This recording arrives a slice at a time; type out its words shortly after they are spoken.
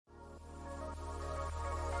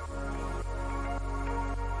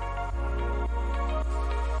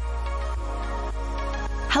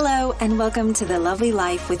Hello, and welcome to The Lovely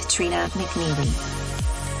Life with Trina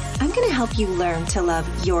McNeely. I'm going to help you learn to love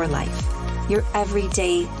your life, your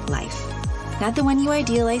everyday life. Not the one you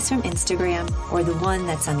idealize from Instagram or the one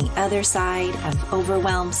that's on the other side of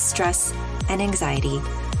overwhelm, stress, and anxiety.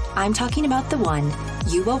 I'm talking about the one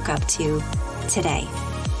you woke up to today.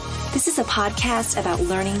 This is a podcast about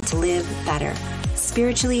learning to live better,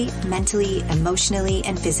 spiritually, mentally, emotionally,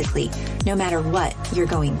 and physically, no matter what you're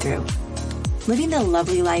going through. Living the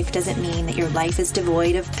lovely life doesn't mean that your life is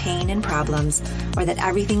devoid of pain and problems or that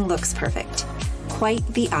everything looks perfect. Quite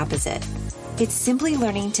the opposite. It's simply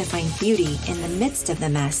learning to find beauty in the midst of the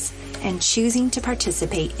mess and choosing to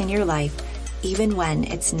participate in your life even when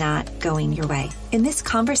it's not going your way. In this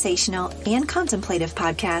conversational and contemplative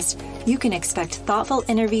podcast, you can expect thoughtful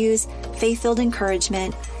interviews, faith-filled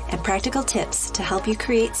encouragement, and practical tips to help you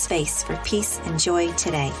create space for peace and joy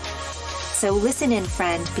today. So listen in,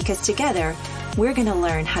 friend, because together we're going to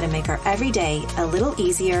learn how to make our everyday a little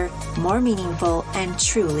easier, more meaningful, and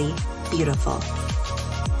truly beautiful.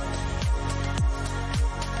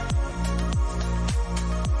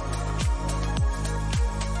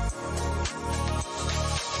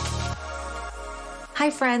 Hi,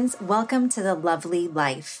 friends. Welcome to The Lovely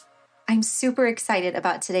Life. I'm super excited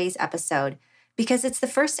about today's episode because it's the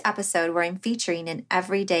first episode where I'm featuring an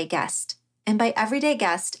everyday guest. And by everyday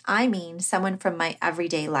guest, I mean someone from my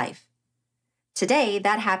everyday life. Today,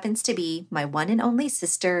 that happens to be my one and only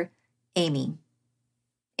sister, Amy.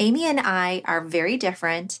 Amy and I are very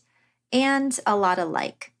different and a lot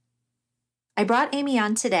alike. I brought Amy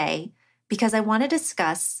on today because I want to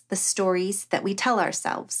discuss the stories that we tell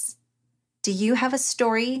ourselves. Do you have a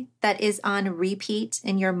story that is on repeat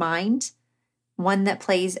in your mind? One that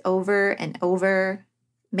plays over and over,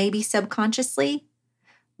 maybe subconsciously?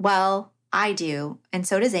 Well, I do, and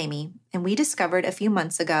so does Amy, and we discovered a few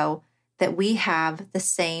months ago that we have the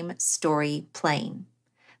same story playing.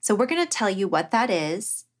 So we're going to tell you what that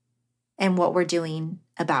is and what we're doing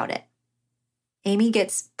about it. Amy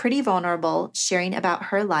gets pretty vulnerable sharing about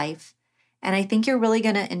her life, and I think you're really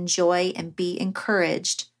going to enjoy and be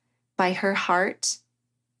encouraged by her heart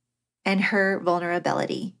and her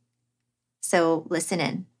vulnerability. So listen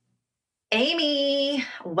in. Amy,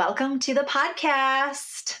 welcome to the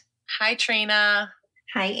podcast. Hi, Trina.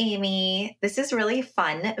 Hi, Amy. This is really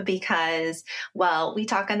fun because, well, we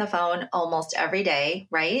talk on the phone almost every day,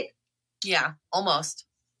 right? Yeah, almost.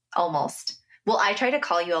 Almost. Well, I try to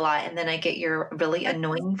call you a lot and then I get your really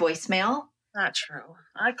annoying voicemail. Not true.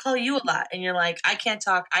 I call you a lot and you're like, I can't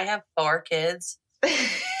talk. I have 4 kids.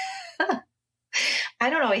 I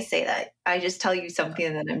don't always say that. I just tell you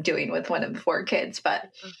something that I'm doing with one of the 4 kids,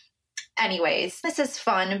 but anyways, this is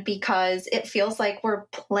fun because it feels like we're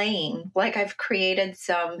playing, like I've created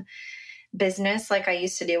some business like I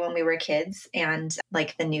used to do when we were kids, and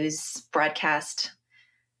like the news broadcast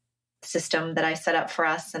system that I set up for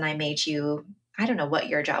us. And I made you, I don't know what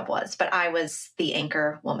your job was, but I was the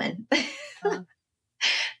anchor woman.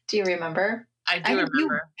 Do you remember? I do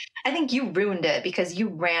remember. I think you ruined it because you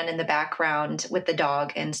ran in the background with the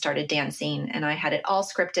dog and started dancing, and I had it all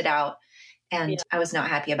scripted out. And I was not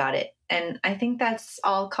happy about it. And I think that's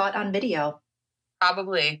all caught on video.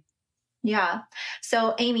 Probably. Yeah.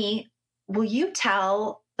 So, Amy, will you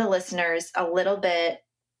tell the listeners a little bit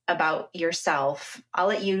about yourself? I'll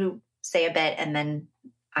let you say a bit, and then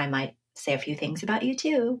I might say a few things about you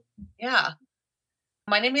too. Yeah.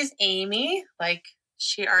 My name is Amy, like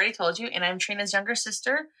she already told you, and I'm Trina's younger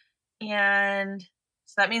sister. And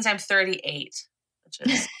so that means I'm 38, which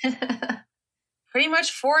is... pretty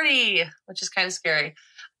much 40, which is kind of scary.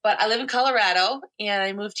 But I live in Colorado, and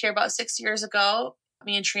I moved here about 6 years ago.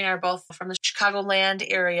 Me and Trina are both from the Chicagoland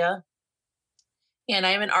area. And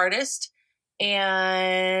I'm an artist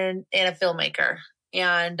and a filmmaker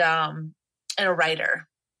and a writer.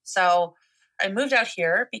 So I moved out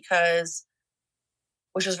here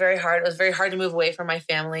which was very hard. It was very hard to move away from my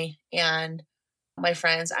family and my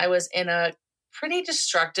friends. I was in a pretty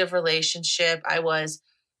destructive relationship. I was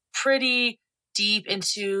pretty deep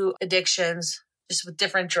into addictions, just with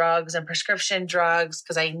different drugs and prescription drugs,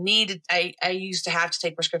 because I used to have to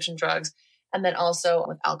take prescription drugs, and then also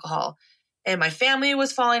with alcohol. And my family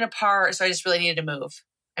was falling apart, so I just really needed to move.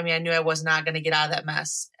 I mean, I knew I was not going to get out of that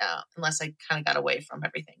mess unless I kind of got away from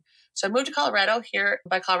everything. So I moved to Colorado, here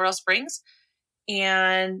by Colorado Springs,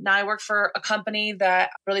 and now I work for a company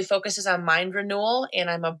that really focuses on mind renewal, and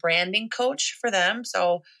I'm a branding coach for them.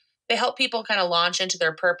 So they help people kind of launch into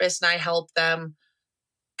their purpose, and I help them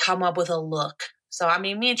come up with a look. So, I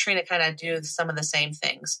mean, me and Trina kind of do some of the same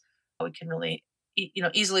things. We can really,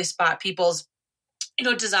 easily spot people's,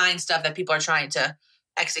 design stuff that people are trying to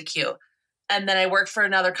execute. And then I work for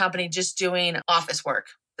another company just doing office work.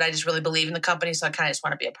 But I just really believe in the company, so I kind of just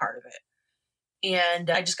want to be a part of it. And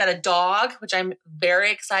I just got a dog, which I'm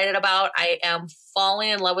very excited about. I am falling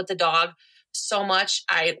in love with the dog so much.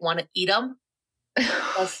 I want to eat him.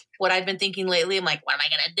 That's what I've been thinking lately. I'm like, what am I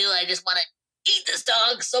going to do? I just want to eat this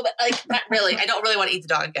dog so bad. Like, not really. I don't really want to eat the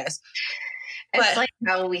dog, guys. It's like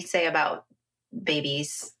how we say about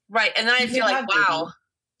babies. Right. And then I feel like, wow.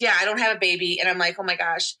 Yeah, I don't have a baby. And I'm like, oh my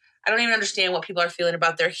gosh, I don't even understand what people are feeling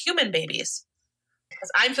about their human babies.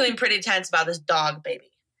 Because I'm feeling pretty tense about this dog baby.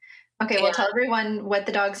 Okay, well, tell everyone what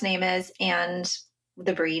the dog's name is and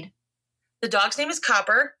the breed. The dog's name is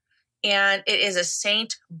Copper, and it is a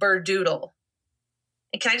Saint Berdoodle.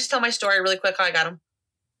 And can I just tell my story really quick how I got him?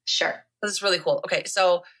 Sure. This is really cool. Okay,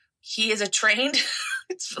 so he is a trained,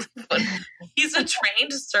 it's really fun. He's a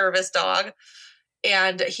trained service dog,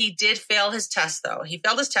 and he did fail his test, though. He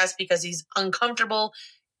failed his test because he's uncomfortable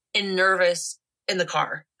and nervous in the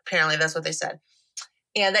car. Apparently, that's what they said.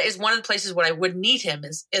 And that is one of the places where I would need him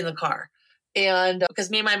is in the car. And because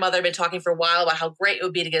me and my mother have been talking for a while about how great it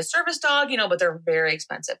would be to get a service dog, but they're very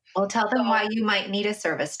expensive. Well, tell them why you might need a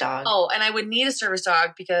service dog. Oh, and I would need a service dog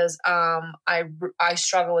because I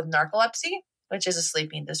struggle with narcolepsy, which is a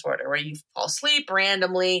sleeping disorder where you fall asleep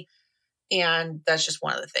randomly. And that's just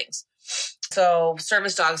one of the things. So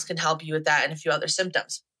service dogs can help you with that and a few other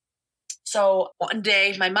symptoms. So one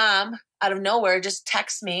day my mom out of nowhere just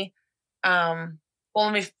texts me.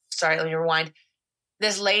 Let me rewind.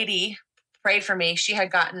 This lady prayed for me. She had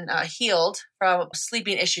gotten healed from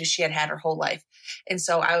sleeping issues she had her whole life. And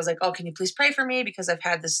so I was like, oh, can you please pray for me? Because I've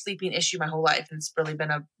had this sleeping issue my whole life. And it's really been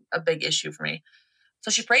a big issue for me.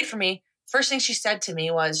 So she prayed for me. First thing she said to me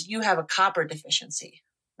was, you have a copper deficiency.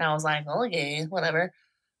 And I was like, okay, whatever.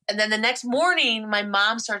 And then the next morning, my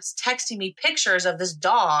mom starts texting me pictures of this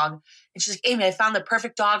dog. And she's like, Amy, I found the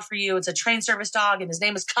perfect dog for you. It's a trained service dog and his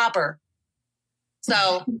name is Copper.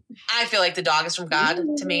 So I feel like the dog is from God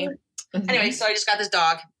to me. Mm-hmm. Anyway, so I just got this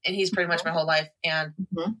dog and he's pretty much my whole life. And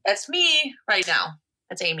that's me right now.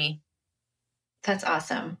 That's Amy. That's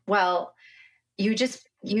awesome. Well, you just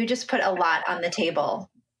put a lot on the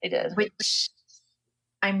table. It did. Which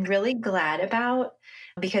I'm really glad about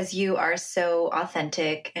because you are so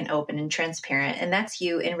authentic and open and transparent. And that's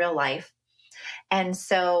you in real life. And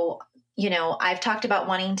so, I've talked about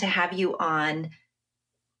wanting to have you on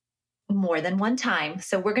more than one time.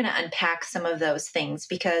 So we're going to unpack some of those things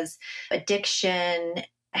because addiction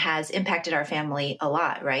has impacted our family a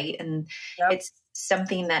lot, right? And it's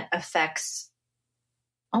something that affects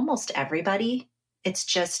almost everybody. It's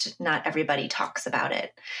just not everybody talks about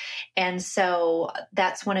it. And so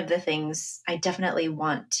that's one of the things I definitely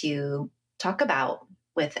want to talk about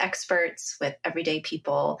with experts, with everyday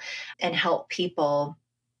people, and help people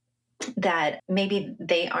that maybe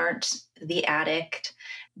they aren't the addict,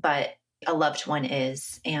 but a loved one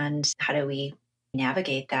is, and how do we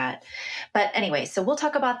navigate that? But anyway, so we'll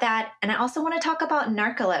talk about that. And I also want to talk about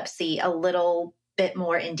narcolepsy a little bit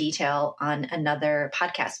more in detail on another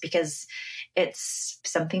podcast because it's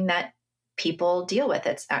something that people deal with.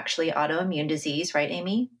 It's actually autoimmune disease, right,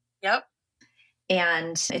 Amy? Yep.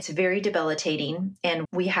 And it's very debilitating. And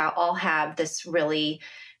we all have this really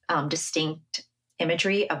distinct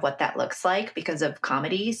imagery of what that looks like because of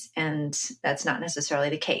comedies, and that's not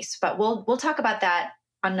necessarily the case. But we'll talk about that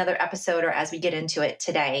on another episode or as we get into it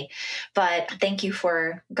today. But thank you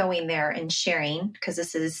for going there and sharing because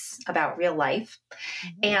this is about real life.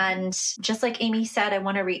 Mm-hmm. And just like Amy said, I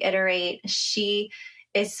want to reiterate, she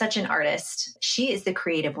is such an artist. She is the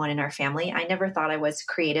creative one in our family. I never thought I was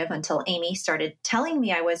creative until Amy started telling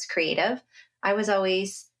me I was creative. I was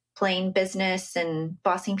always playing business and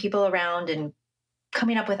bossing people around and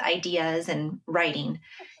coming up with ideas and writing.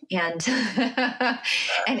 And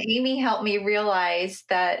and Amy helped me realize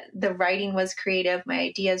that the writing was creative. My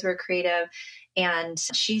ideas were creative. And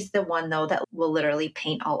she's the one, though, that will literally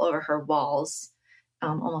paint all over her walls,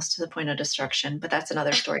 almost to the point of destruction. But that's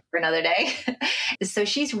another story for another day. So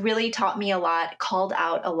she's really taught me a lot, called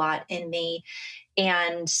out a lot in me.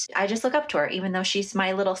 And I just look up to her, even though she's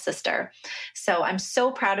my little sister. So I'm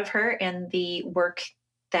so proud of her and the work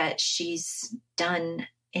that she's done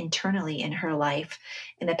internally in her life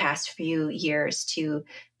in the past few years to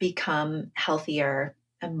become healthier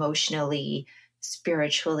emotionally,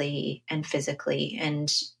 spiritually, and physically. And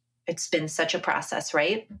it's been such a process,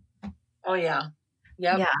 right? Oh, yeah.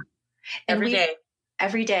 Yep. Yeah. Every day.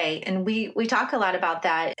 Every day. And we talk a lot about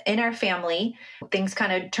that in our family. Things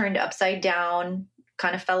kind of turned upside down,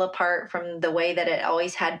 kind of fell apart from the way that it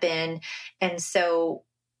always had been. And so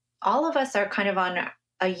all of us are kind of on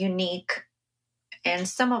a unique and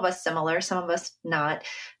some of us similar, some of us not,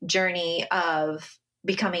 journey of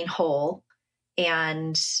becoming whole.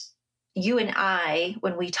 And you and I,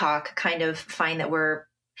 when we talk, kind of find that we're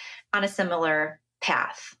on a similar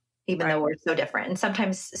path, even though we're so different. And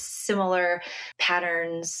sometimes similar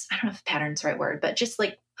patterns, I don't know if pattern's the right word, but just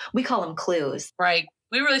like we call them clues. Right.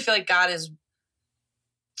 We really feel like God is,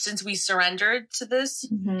 since we surrendered to this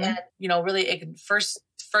and, really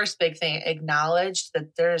first big thing, acknowledged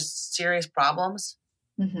that there's serious problems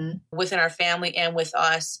within our family and with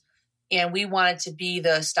us. And we wanted to be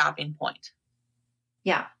the stopping point.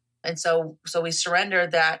 Yeah. And so we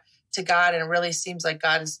surrendered that to God, and it really seems like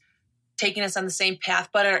God is taking us on the same path,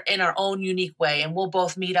 but in our own unique way. And we'll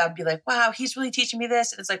both meet up and be like, wow, he's really teaching me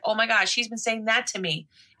this. And it's like, oh my gosh, he's been saying that to me.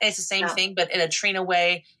 And it's the same thing, but in a Trina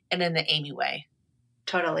way and in the Amy way.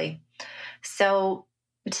 Totally. So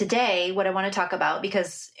today, what I want to talk about,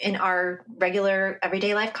 because in our regular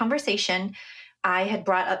everyday life conversation, I had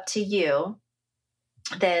brought up to you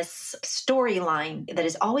this storyline that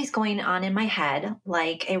is always going on in my head,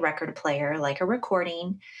 like a record player, like a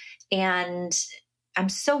recording. And I'm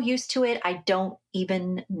so used to it, I don't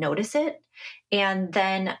even notice it. And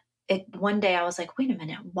then one day I was like, wait a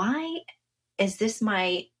minute, why is this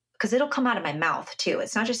because it'll come out of my mouth too.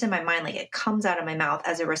 It's not just in my mind, like it comes out of my mouth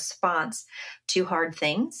as a response to hard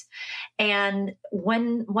things. And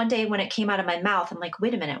one day when it came out of my mouth, I'm like,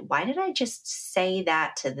 wait a minute, why did I just say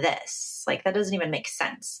that to this? Like, that doesn't even make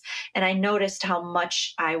sense. And I noticed how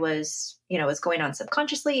much I was going on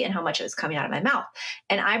subconsciously and how much it was coming out of my mouth.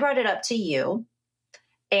 And I brought it up to you.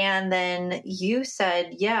 And then you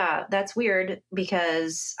said, yeah, that's weird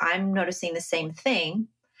because I'm noticing the same thing.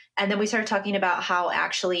 And then we started talking about how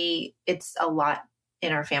actually it's a lot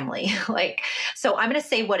in our family. So I'm going to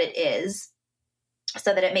say what it is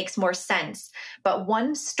so that it makes more sense. But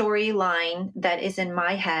one storyline that is in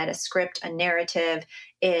my head, a script, a narrative,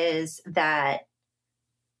 is that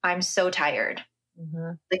I'm so tired.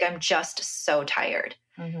 Like I'm just so tired.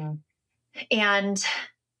 And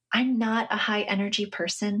I'm not a high energy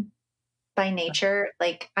person by nature.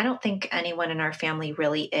 Like, I don't think anyone in our family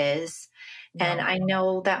really is. No. And I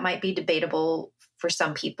know that might be debatable for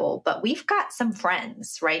some people, but we've got some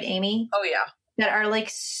friends, right, Amy? Oh, yeah. That are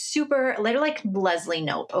like they're like Leslie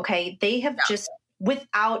Knope, okay? They have just,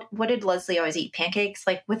 without, what did Leslie always eat? Pancakes?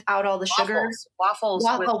 Like without all the sugar? Waffles.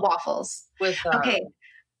 Waffles. With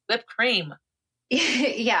whipped cream.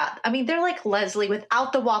 Yeah. I mean, they're like Leslie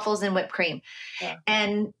without the waffles and whipped cream. Yeah.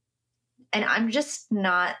 And I'm just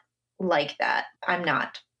not like that. I'm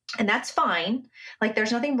not. And that's fine. Like,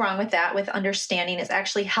 there's nothing wrong with that. With understanding, it's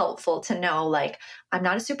actually helpful to know, like, I'm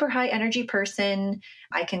not a super high energy person.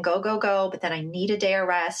 I can go, but then I need a day of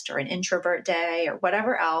rest or an introvert day or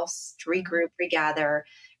whatever else to regroup, regather,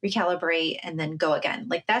 recalibrate, and then go again.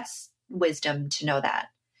 Like, that's wisdom to know that.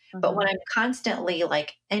 But when I'm constantly,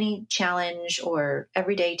 like, any challenge or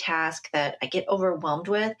everyday task that I get overwhelmed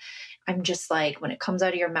with, I'm just like, when it comes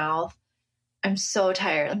out of your mouth, I'm so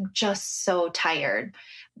tired. I'm just so tired.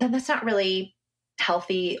 Then that's not really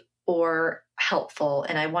healthy or helpful.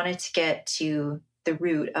 And I wanted to get to the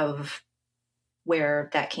root of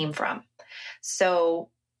where that came from.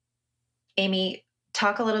 So, Amy,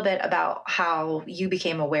 talk a little bit about how you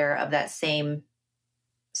became aware of that same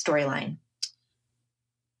storyline.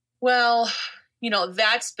 Well,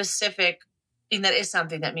 that specific, and that is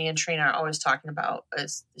something that me and Trina are always talking about,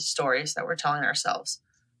 is the stories that we're telling ourselves.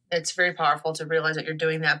 It's very powerful to realize that you're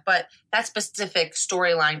doing that. But that specific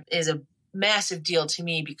storyline is a massive deal to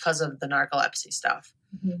me because of the narcolepsy stuff.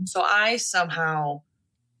 So I somehow,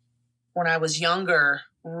 when I was younger,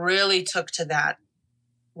 really took to that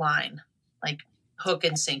line, like hook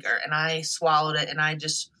and sinker. And I swallowed it and I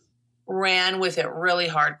just ran with it really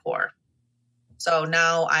hardcore. So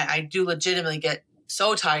now I do legitimately get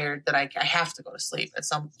so tired that I have to go to sleep at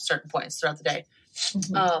some certain points throughout the day.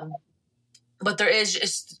 But there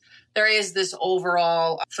is this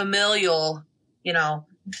overall familial,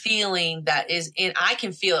 feeling that is I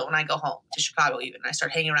can feel it when I go home to Chicago, even. I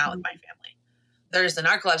start hanging around with my family. There's the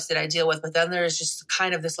narcolepsy that I deal with, but then there's just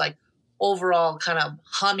kind of this like overall kind of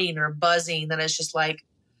humming or buzzing that is just like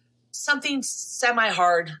something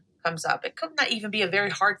semi-hard comes up. It could not even be a very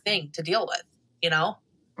hard thing to deal with,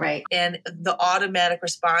 Right. And the automatic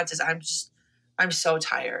response is I'm so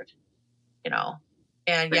tired,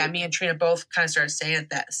 And yeah, me and Trina both kind of started saying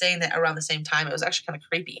that around the same time. It was actually kind of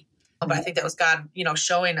creepy. But I think that was God,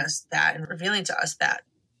 showing us that and revealing to us that.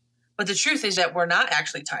 But the truth is that we're not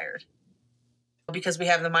actually tired because we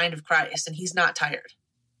have the mind of Christ and he's not tired.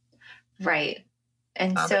 Right.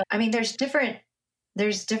 And so, I mean, there's different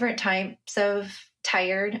types of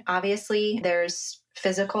tired. Obviously, there's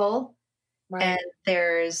physical, Right. And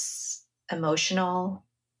there's emotional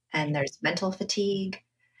and there's mental fatigue.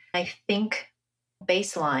 I think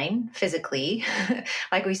baseline physically,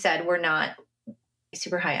 like we said, we're not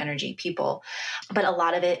super high energy people, but a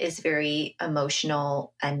lot of it is very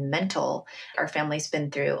emotional and mental. Our family's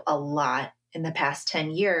been through a lot in the past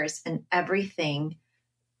 10 years, and everything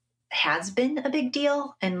has been a big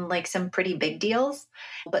deal and like some pretty big deals.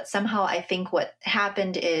 But somehow I think what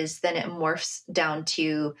happened is then it morphs down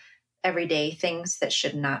to everyday things that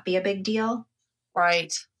should not be a big deal.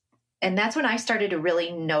 Right. And that's when I started to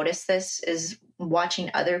really notice this, is watching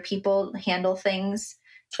other people handle things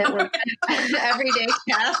that were everyday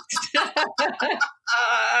tasks.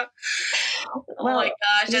 Oh my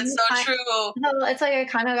gosh, that's so true. No, it's like I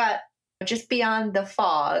kind of got just beyond the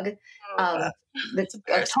fog. That's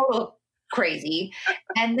a total crazy.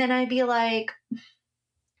 And then I'd be like,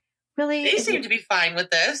 really? They seem to be fine with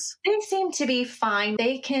this. They seem to be fine.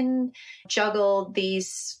 They can juggle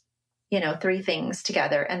these, 3 things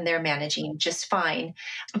together and they're managing just fine.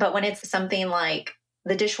 But when it's something like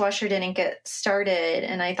the dishwasher didn't get started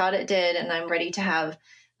and I thought it did, and I'm ready to have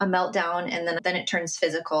a meltdown, and then it turns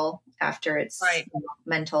physical after it's right.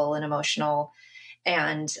 Mental and emotional.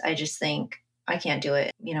 And I just think I can't do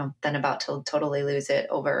it, then about to totally lose it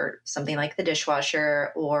over something like the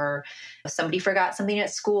dishwasher, or somebody forgot something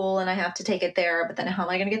at school and I have to take it there, but then how am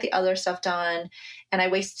I going to get the other stuff done? And I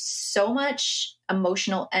waste so much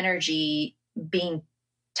emotional energy being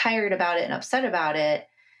tired about it and upset about it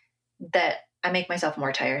that I make myself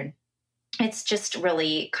more tired. It's just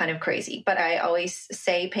really kind of crazy. But I always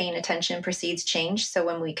say paying attention precedes change. So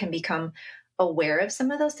when we can become aware of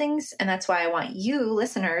some of those things, and that's why I want you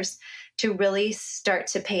listeners to really start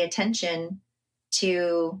to pay attention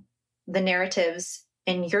to the narratives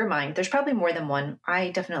in your mind. There's probably more than one.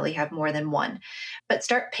 I definitely have more than one. But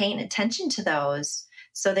start paying attention to those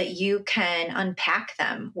so that you can unpack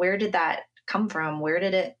them. Where did that come from? Where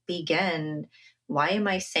did it begin? Why am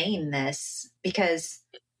I saying this? Because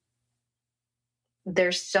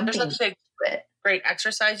there's something to it. Great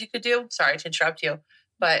exercise you could do. Sorry to interrupt you,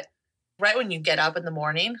 but right when you get up in the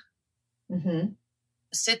morning,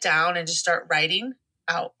 sit down and just start writing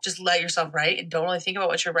out. Just let yourself write and don't really think about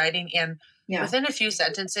what you're writing. And within a few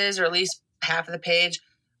sentences, or at least half of the page,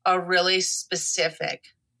 a really specific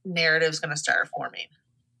narrative is going to start forming.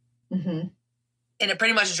 And it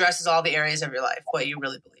pretty much addresses all the areas of your life, what you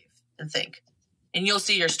really believe and think. And you'll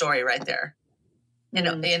see your story right there.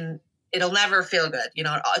 And it'll never feel good.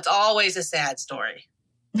 It's always a sad story.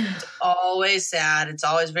 It's always sad. It's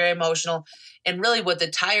always very emotional. And really what the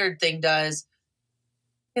tired thing does,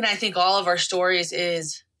 and I think all of our stories,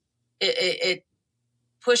 is it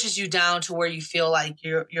pushes you down to where you feel like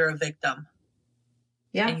you're a victim.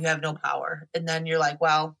 Yeah. And you have no power. And then you're like,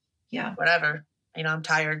 well, whatever. I'm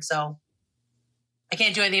tired, so I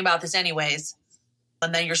can't do anything about this anyways.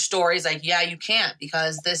 And then your story's like, yeah, you can't,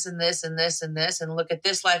 because this and this and this and this, and look at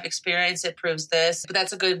this life experience, it proves this. But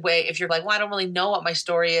that's a good way. If you're like, well, I don't really know what my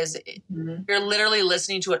story is, you're literally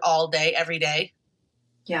listening to it all day, every day.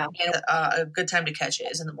 Yeah. And a good time to catch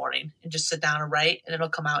it is in the morning, and just sit down and write, and it'll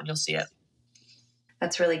come out and you'll see it.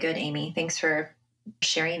 That's really good, Amy. Thanks for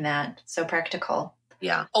sharing that. So practical.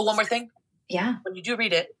 Yeah. Oh, one more thing. Yeah. When you do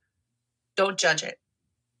read it, don't judge it.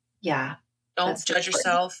 Yeah. Don't judge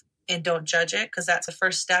yourself. And don't judge it, because that's the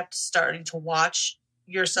first step to starting to watch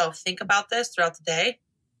yourself think about this throughout the day.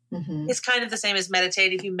 It's kind of the same as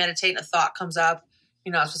meditating. If you meditate and a thought comes up,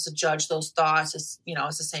 you're not supposed to judge those thoughts. It's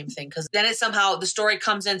the same thing, because then it somehow, the story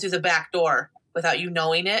comes in through the back door without you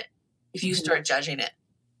knowing it if you start judging it.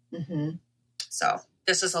 So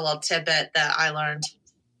this is a little tidbit that I learned.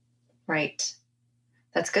 Right.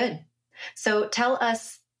 That's good. So tell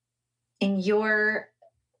us, in your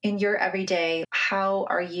everyday, how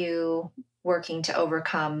are you working to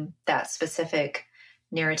overcome that specific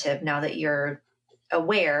narrative now that you're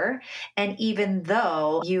aware? And even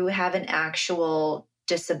though you have an actual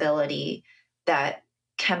disability that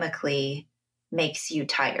chemically makes you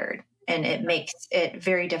tired and it makes it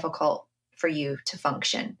very difficult for you to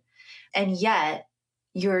function, and yet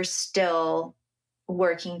you're still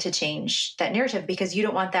working to change that narrative, because you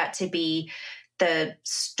don't want that to be the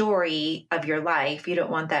story of your life. You don't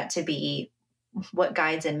want that to be what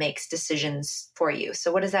guides and makes decisions for you.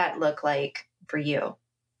 So what does that look like for you?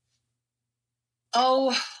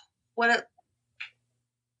 Oh, what it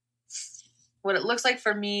looks like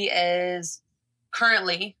for me is,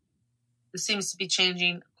 currently, it seems to be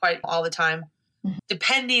changing quite all the time,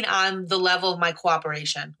 depending on the level of my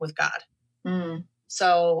cooperation with God.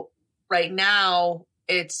 So right now,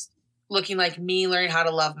 it's looking like me learning how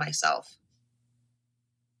to love myself.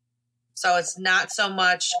 So it's not so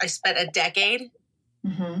much, I spent a decade,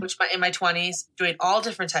 which in my 20s, doing all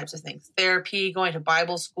different types of things, therapy, going to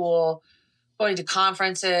Bible school, going to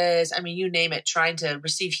conferences. I mean, you name it, trying to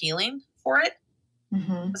receive healing for it.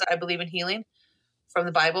 Because I believe in healing from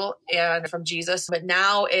the Bible and from Jesus. But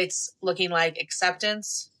now it's looking like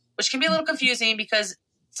acceptance, which can be a little confusing because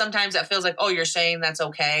sometimes that feels like, oh, you're saying that's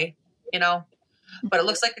okay, you know? But it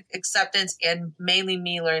looks like acceptance and mainly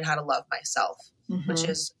me learning how to love myself, which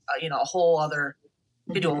is, a whole other,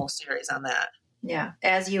 we could do a whole series on that. Yeah.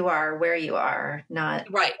 As you are, where you are,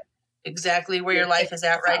 not. Right. Exactly where your life is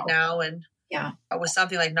at right now. And with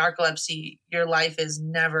something like narcolepsy, your life is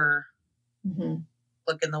never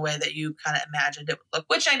looking the way that you kind of imagined it would look,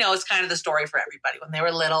 which I know is kind of the story for everybody when they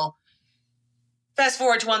were little. Fast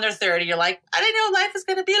forward to when they're 30, you're like, I didn't know life was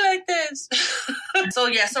going to be like this.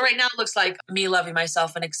 So right now it looks like me loving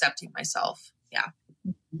myself and accepting myself. Yeah.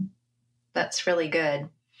 That's really good.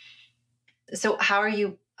 So how are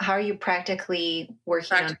you practically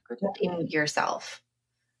working on accepting yourself?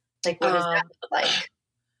 Like, what does that look like?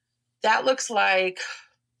 That looks like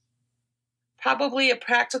probably a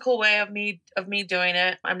practical way of me doing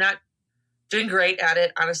it. I'm not doing great at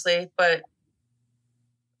it, honestly, but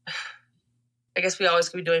I guess we always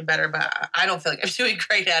could be doing better, but I don't feel like I'm doing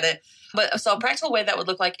great at it. But so a practical way that would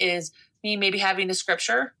look like is me maybe having a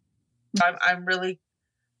scripture. I'm really,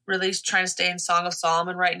 really trying to stay in Song of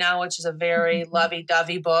Solomon right now, which is a very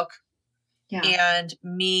lovey-dovey book. Yeah. And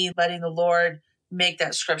me letting the Lord make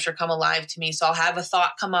that scripture come alive to me. So I'll have a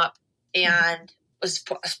thought come up and as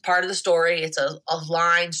part of the story, it's a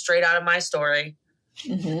line straight out of my story.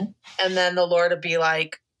 And then the Lord would be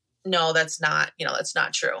like, no, that's not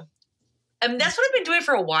true. And that's what I've been doing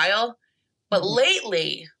for a while. But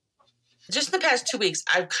lately, just in the past 2 weeks,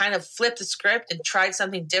 I've kind of flipped the script and tried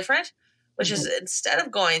something different, which is instead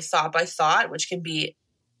of going thought by thought, which can be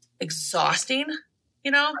exhausting,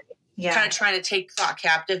 kind of trying to take thought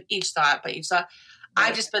captive, each thought by each thought. Right.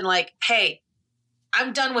 I've just been like, hey,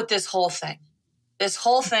 I'm done with this whole thing. This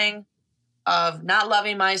whole thing of not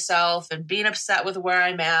loving myself and being upset with where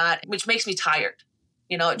I'm at, which makes me tired.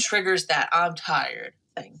 It triggers that I'm tired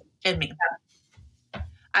thing in me.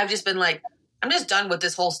 I've just been like, I'm just done with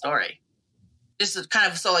this whole story. This is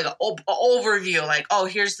kind of like an overview, like, oh,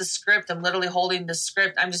 here's the script. I'm literally holding the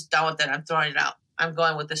script. I'm just done with it. I'm throwing it out. I'm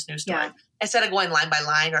going with this new story. Instead of going line by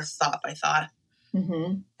line or thought by thought. I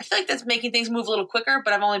feel like that's making things move a little quicker,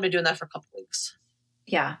 but I've only been doing that for a couple of weeks.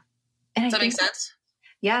 Yeah. Does that make sense?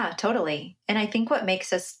 Yeah, totally. And I think what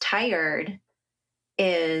makes us tired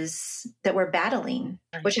is that we're battling,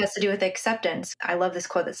 which has to do with acceptance. I love this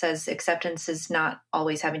quote that says acceptance is not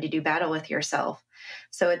always having to do battle with yourself.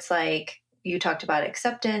 So it's like you talked about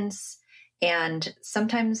acceptance, and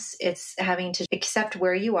sometimes it's having to accept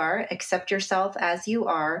where you are, accept yourself as you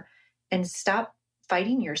are, and stop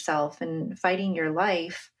fighting yourself and fighting your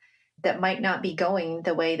life that might not be going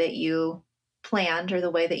the way that you planned or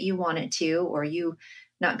the way that you want it to, or you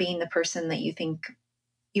not being the person that you think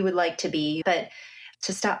you would like to be. But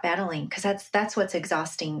to stop battling, because that's what's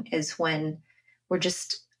exhausting, is when we're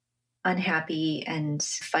just unhappy and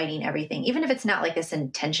fighting everything, even if it's not like this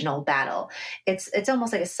intentional battle. It's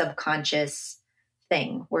almost like a subconscious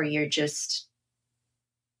thing where you're just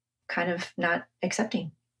kind of not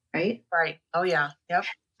accepting, right? Right. Oh yeah. Yep.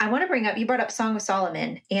 I want to bring up, you brought up Song of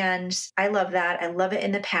Solomon, and I love that. I love it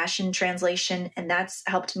in the Passion Translation, and that's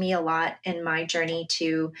helped me a lot in my journey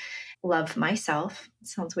to love myself. It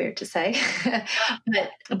sounds weird to say,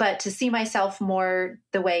 but to see myself more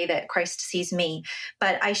the way that Christ sees me.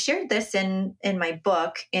 But I shared this in my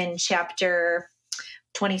book in chapter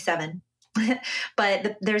 27.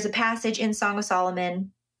 But there's a passage in Song of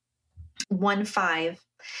Solomon 1:5,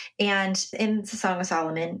 and in the Song of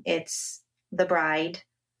Solomon, it's the bride.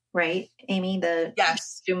 Right, Amy, the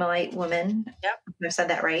Shulamite woman. Yep. I've said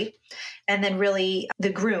that right. And then really the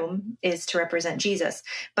groom is to represent Jesus.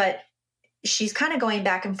 But she's kind of going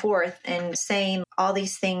back and forth and saying all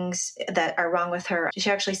these things that are wrong with her.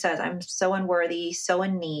 She actually says, I'm so unworthy, so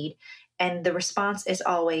in need. And the response is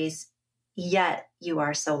always, yet you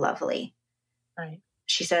are so lovely. Right.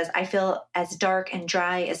 She says, I feel as dark and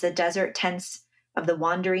dry as the desert tents of the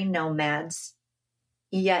wandering nomads,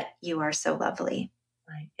 yet you are so lovely.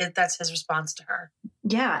 Right. That's his response to her.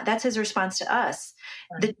 Yeah, that's his response to us.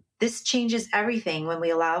 Right. This changes everything when we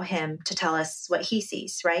allow him to tell us what he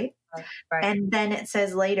sees, right? Right. And then it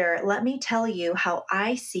says later, let me tell you how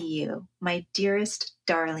I see you, my dearest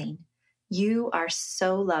darling. You are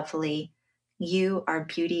so lovely. You are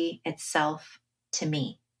beauty itself to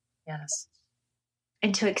me. Yes.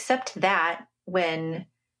 And to accept that when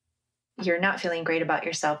you're not feeling great about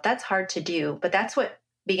yourself, that's hard to do. But that's what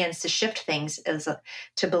begins to shift things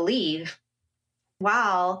to believe,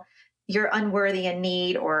 while you're unworthy in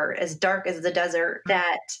need or as dark as the desert,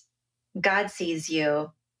 that God sees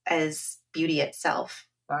you as beauty itself.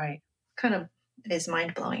 Right. Kind of is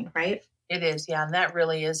mind-blowing, right? It is. Yeah. And that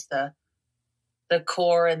really is the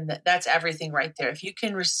core, and that's everything right there. If you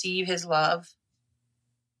can receive his love,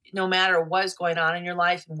 no matter what's going on in your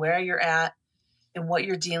life and where you're at and what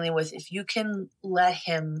you're dealing with, if you can let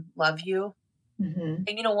him love you, and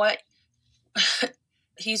you know what?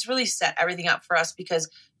 He's really set everything up for us, because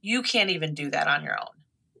you can't even do that on your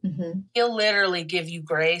own. He'll literally give you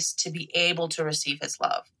grace to be able to receive his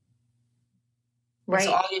love. Right.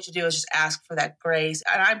 So all you have to do is just ask for that grace.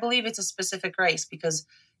 And I believe it's a specific grace, because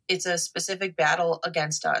it's a specific battle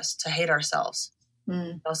against us to hate ourselves.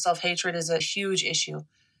 Self-hatred is a huge issue.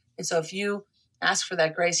 And so if you ask for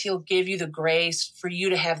that grace, he'll give you the grace for you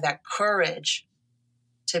to have that courage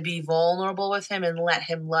to be vulnerable with him and let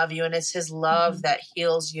him love you. And it's his love that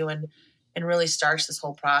heals you and really starts this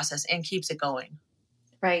whole process and keeps it going.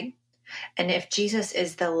 Right. And if Jesus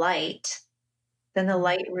is the light, then the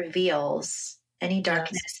light reveals any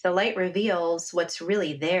darkness. Yes. The light reveals what's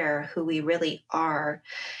really there, who we really are,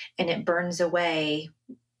 and it burns away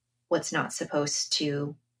what's not supposed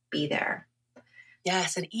to be there.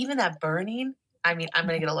 Yes. And even that burning, I mean, I'm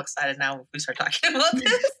going to get a little excited now if we start talking about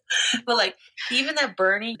this, but like even that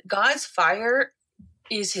burning, God's fire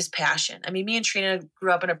is his passion. I mean, me and Trina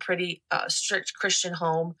grew up in a pretty strict Christian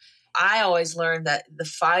home. I always learned that the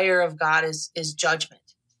fire of God is judgment.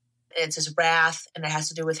 It's his wrath, and it has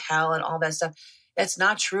to do with hell and all that stuff. That's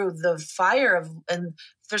not true. The fire and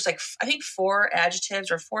there's like, I think 4 adjectives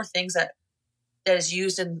or 4 things that is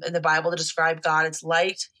used in the Bible to describe God. It's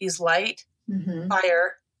light. He's light,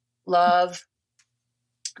 fire, love.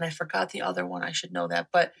 And I forgot the other one. I should know that.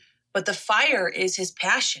 But the fire is his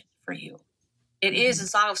passion for you. It is in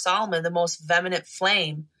Song of Solomon, the most vehement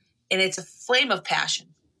flame, and it's a flame of passion.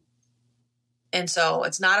 And so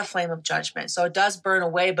it's not a flame of judgment. So it does burn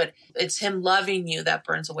away, but it's him loving you that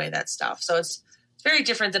burns away that stuff. So it's very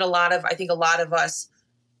different than a lot of us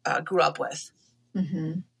grew up with.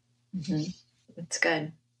 It's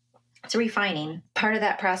good. It's refining. Part of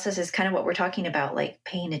that process is kind of what we're talking about, like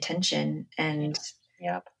paying attention and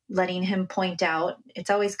letting him point out. It's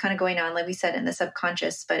always kind of going on, like we said, in the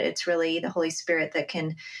subconscious, but it's really the Holy Spirit that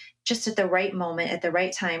can just at the right moment, at the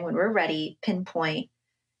right time, when we're ready, pinpoint,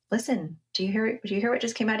 listen, do you hear what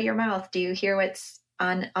just came out of your mouth? Do you hear what's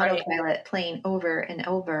on autopilot playing over and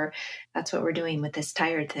over? That's what we're doing with this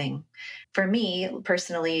tired thing. For me,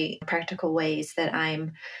 personally, practical ways that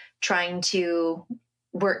I'm trying to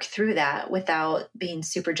work through that without being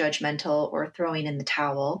super judgmental or throwing in the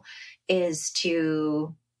towel is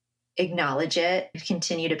to acknowledge it,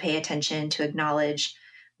 continue to pay attention, to acknowledge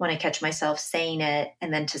when I catch myself saying it,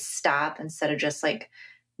 and then to stop instead of just like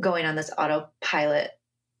going on this autopilot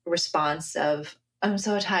response of, I'm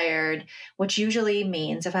so tired, which usually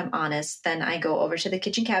means, if I'm honest, then I go over to the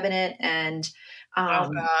kitchen cabinet and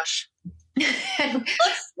oh gosh. Grab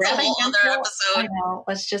a handful, I know,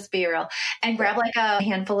 let's just be real, and grab like a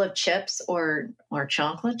handful of chips or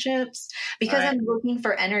chocolate chips, because I'm looking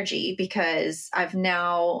for energy, because I've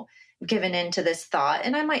now given into this thought,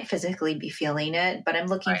 and I might physically be feeling it, but I'm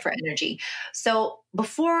looking for energy. So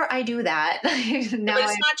before I do that, now but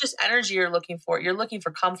it's not just energy you're looking for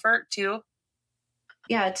comfort too.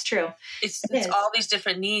 Yeah, it's true. It's all these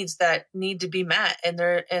different needs that need to be met, and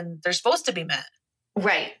they're supposed to be met.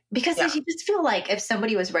 Right. Because you just feel like if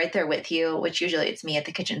somebody was right there with you, which usually it's me at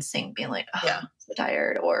the kitchen sink being like, oh, I'm so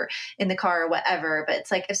tired, or in the car or whatever. But it's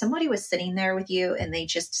like if somebody was sitting there with you and they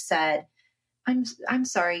just said, I'm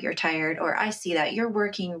sorry you're tired, or I see that you're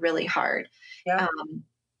working really hard. Yeah.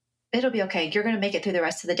 It'll be okay. You're going to make it through the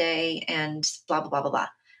rest of the day and blah, blah, blah, blah, blah.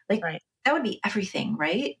 Like that would be everything,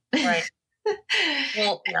 right? Right.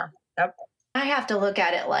 Well, yeah. Yep. I have to look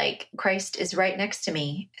at it like Christ is right next to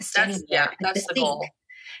me. That's the goal.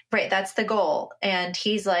 Right. That's the goal. And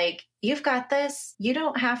he's like, you've got this. You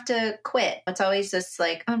don't have to quit. It's always just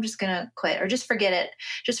like, I'm just going to quit, or just forget it.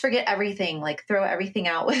 Just forget everything. Like throw everything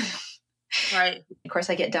out with. Right. Of course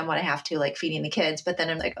I get done what I have to, like feeding the kids, but then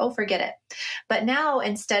I'm like, oh, forget it. But now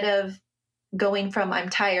instead of going from I'm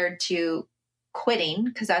tired to quitting,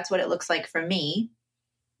 because that's what it looks like for me,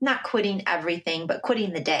 not quitting everything, but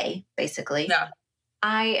quitting the day, basically. Yeah.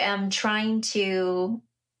 I am trying to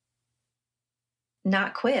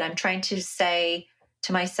not quit. I'm trying to say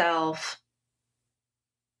to myself,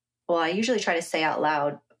 well, I usually try to say out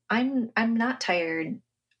loud, I'm not tired.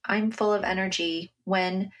 I'm full of energy.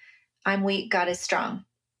 When I'm weak, God is strong.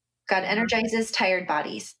 God energizes tired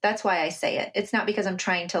bodies. That's why I say it. It's not because I'm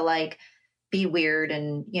trying to like be weird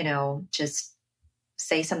and, just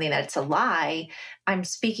say something that it's a lie. I'm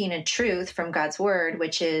speaking a truth from God's word,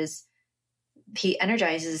 which is he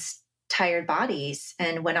energizes tired bodies.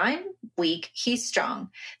 And when I'm weak, he's strong.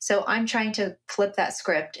 So I'm trying to flip that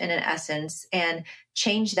script in an essence and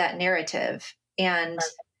change that narrative and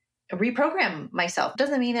reprogram myself.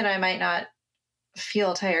 Doesn't mean that I might not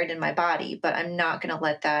feel tired in my body, but I'm not going to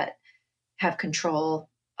let that have control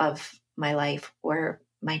of my life or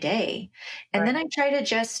my day. And then I try to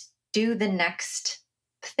just do the next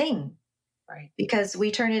thing. Right. Because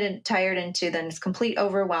we turn it tired into then it's complete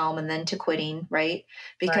overwhelm and then to quitting, right?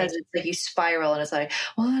 Because it's like you spiral and it's like,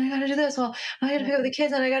 well, I got to do this. Well, I got to pick up the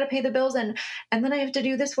kids and I got to pay the bills and then I have to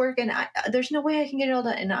do this work and there's no way I can get it all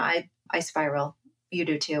done. And I spiral. You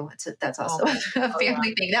do too. That's also a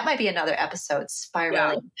family thing. That might be another episode,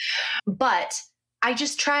 spiraling. Yeah. But I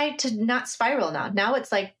just try to not spiral now. Now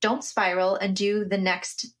it's like, don't spiral and do the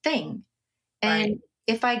next thing. And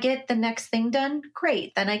if I get the next thing done,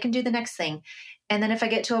 great. Then I can do the next thing. And then if I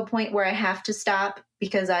get to a point where I have to stop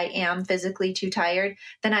because I am physically too tired,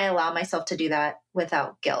 then I allow myself to do that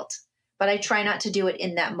without guilt. But I try not to do it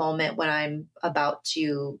in that moment when I'm about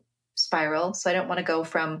to spiral. So I don't want to go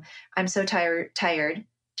from I'm so tired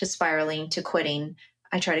to spiraling to quitting.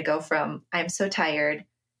 I try to go from I'm so tired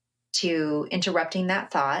to interrupting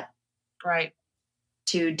that thought. Right.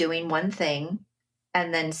 To doing one thing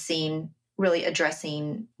and then really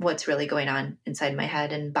addressing what's really going on inside my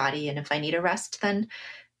head and body. And if I need a rest, then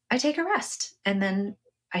I take a rest and then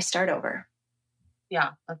I start over.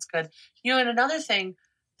 Yeah, that's good. And another thing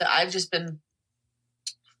that I've just been,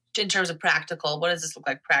 in terms of practical, what does this look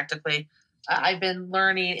like practically? I've been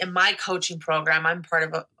learning in my coaching program. I'm part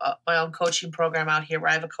of my own coaching program out here where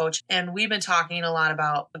I have a coach. And we've been talking a lot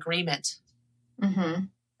about agreement,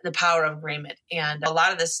 the power of agreement. And a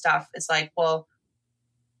lot of this stuff, it's like, well,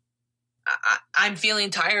 I'm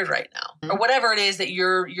feeling tired right now, or whatever it is that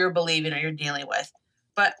you're believing or you're dealing with,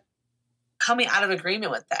 but coming out of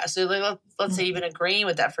agreement with that. So let's say you've been agreeing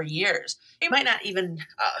with that for years. You might not even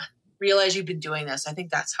realize you've been doing this. I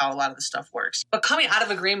think that's how a lot of the stuff works. But coming out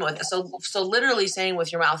of agreement with it, so literally saying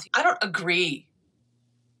with your mouth, I don't agree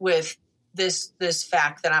with this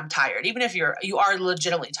fact that I'm tired, even if you are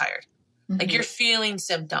legitimately tired, like you're feeling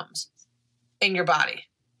symptoms in your body,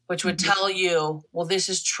 which would tell you, well, this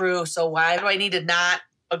is true. So why do I need to not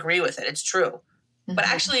agree with it? It's true. But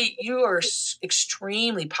actually, you are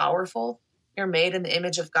extremely powerful. You're made in the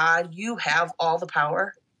image of God. You have all the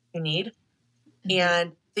power you need.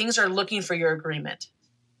 And things are looking for your agreement.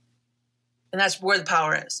 And that's where the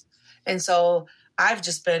power is. And so I've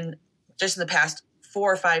just been, just in the past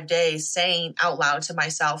 4 or 5 days, saying out loud to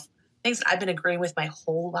myself things that I've been agreeing with my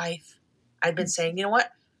whole life. I've been saying, you know what?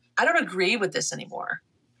 I don't agree with this anymore.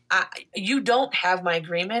 You don't have my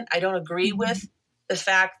agreement. I don't agree with the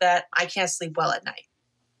fact that I can't sleep well at night,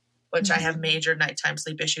 which I have major nighttime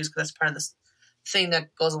sleep issues because that's part of this thing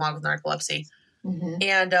that goes along with narcolepsy.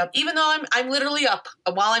 And even though I'm literally up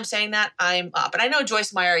while I'm saying that, I'm up. And I know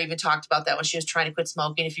Joyce Meyer even talked about that when she was trying to quit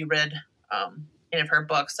smoking. If you read any of her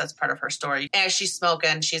books, that's part of her story. As she's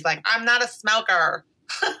smoking, she's like, I'm not a smoker.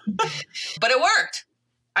 But it worked.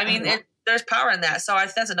 I mean, there's power in that. So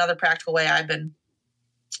that's another practical way I've been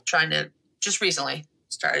trying to just recently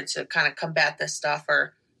started to kind of combat this stuff.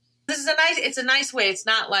 Or it's a nice way. It's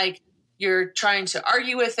not like you're trying to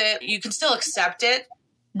argue with it. You can still accept it.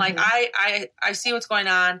 Like I see what's going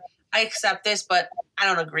on. I accept this, but I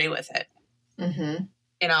don't agree with it.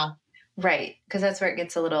 Right. Because that's where it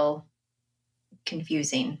gets a little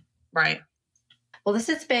confusing. Right. Well, this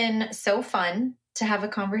has been so fun to have a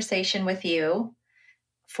conversation with you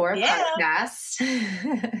for a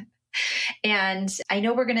podcast. And I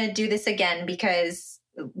know we're going to do this again because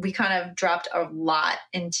we kind of dropped a lot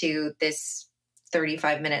into this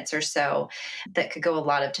 35 minutes or so that could go a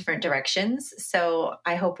lot of different directions. So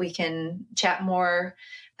I hope we can chat more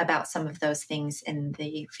about some of those things in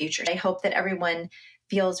the future. I hope that everyone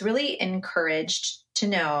feels really encouraged to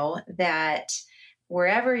know that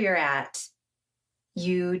wherever you're at,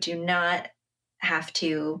 you do not have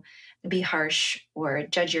to be harsh or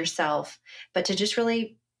judge yourself, but to just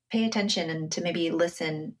really pay attention and to maybe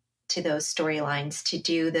listen to those storylines, to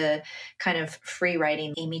do the kind of free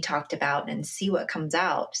writing Amy talked about and see what comes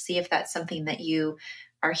out, see if that's something that you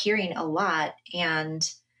are hearing a lot,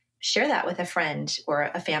 and share that with a friend or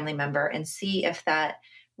a family member and see if that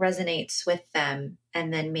resonates with them.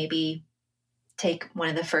 And then maybe take one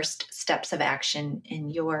of the first steps of action in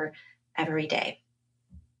your everyday.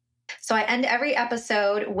 So I end every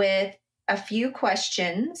episode with a few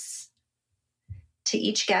questions to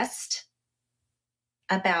each guest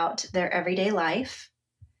about their everyday life.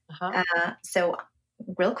 So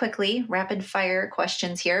real quickly, rapid fire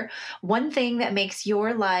questions here. One thing that makes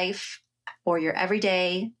your life or your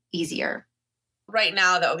everyday easier? Right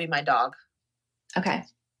now, that would be my dog. Okay.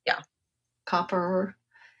 Yeah. Copper.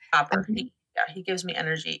 He gives me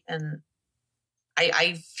energy, and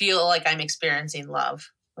I feel like I'm experiencing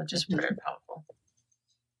love, which is very powerful.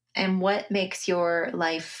 And what makes your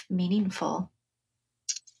life meaningful?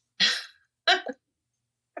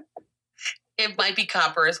 It might be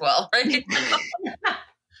Copper as well, right?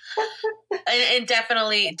 and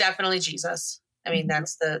definitely Jesus. I mean,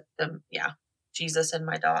 that's the Jesus and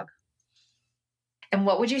my dog. And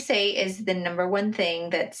what would you say is the number one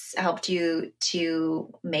thing that's helped you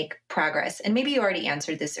to make progress? And maybe you already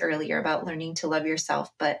answered this earlier about learning to love yourself,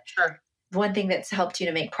 but sure. One thing that's helped you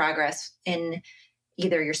to make progress in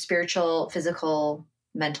either your spiritual, physical,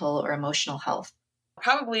 mental, or emotional health?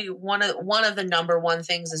 Probably one of the number one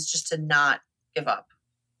things is just to not give up.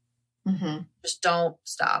 Mm-hmm. Just don't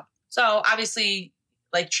stop. So obviously,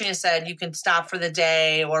 like Trina said, you can stop for the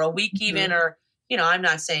day or a week even, or, I'm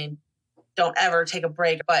not saying don't ever take a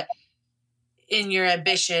break, but in your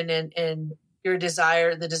ambition and your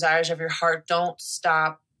desire, the desires of your heart, don't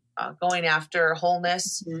stop going after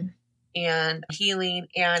wholeness and healing.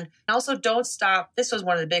 And also don't stop. This was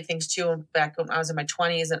one of the big things too, back when I was in my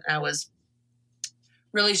 20s and I was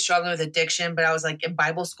really struggling with addiction, but I was like in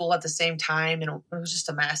Bible school at the same time and it was just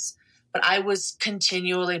a mess. But I was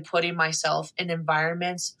continually putting myself in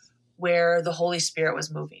environments where the Holy Spirit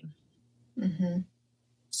was moving. Mm-hmm.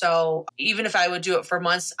 So even if I would do it for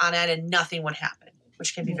months on end and nothing would happen,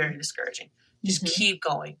 which can be very discouraging, just keep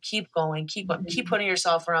going, keep putting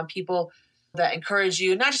yourself around people that encourage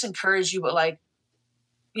you, not just encourage you, but that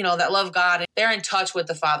love God. They're in touch with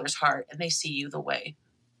the Father's heart and they see you the way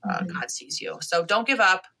God sees you. So don't give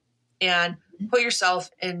up and put yourself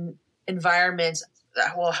in environments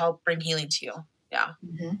that will help bring healing to you. Yeah.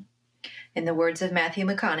 Mm-hmm. In the words of Matthew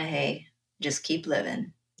McConaughey, just keep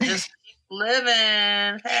living. Just keep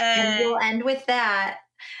living. Hey. And we'll end with that.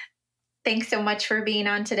 Thanks so much for being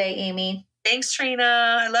on today, Amy. Thanks,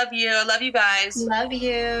 Trina. I love you. I love you guys. Love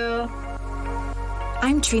you.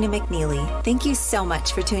 I'm Trina McNeely. Thank you so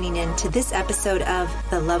much for tuning in to this episode of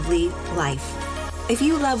The Lovely Life. If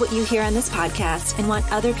you love what you hear on this podcast and want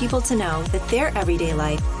other people to know that their everyday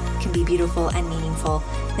life can be beautiful and meaningful,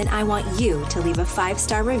 then I want you to leave a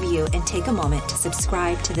 5-star review and take a moment to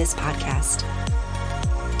subscribe to this podcast.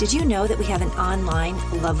 Did you know that we have an online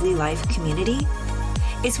Lovely Life community?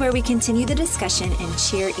 It's where we continue the discussion and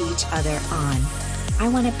cheer each other on. I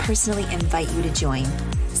want to personally invite you to join.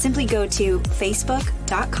 Simply go to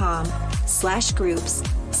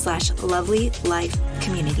facebook.com/groups/Lovely Life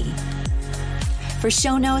Community. For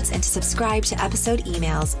show notes and to subscribe to episode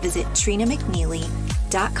emails, visit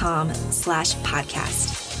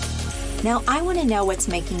trinamcneely.com/podcast. Now, I want to know what's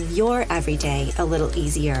making your everyday a little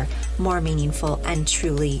easier, more meaningful, and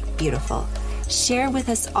truly beautiful. Share with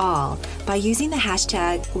us all by using the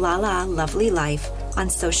hashtag #LalaLovelyLife on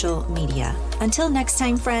social media. Until next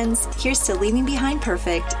time, friends, here's to leaving behind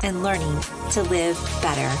perfect and learning to live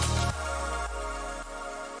better.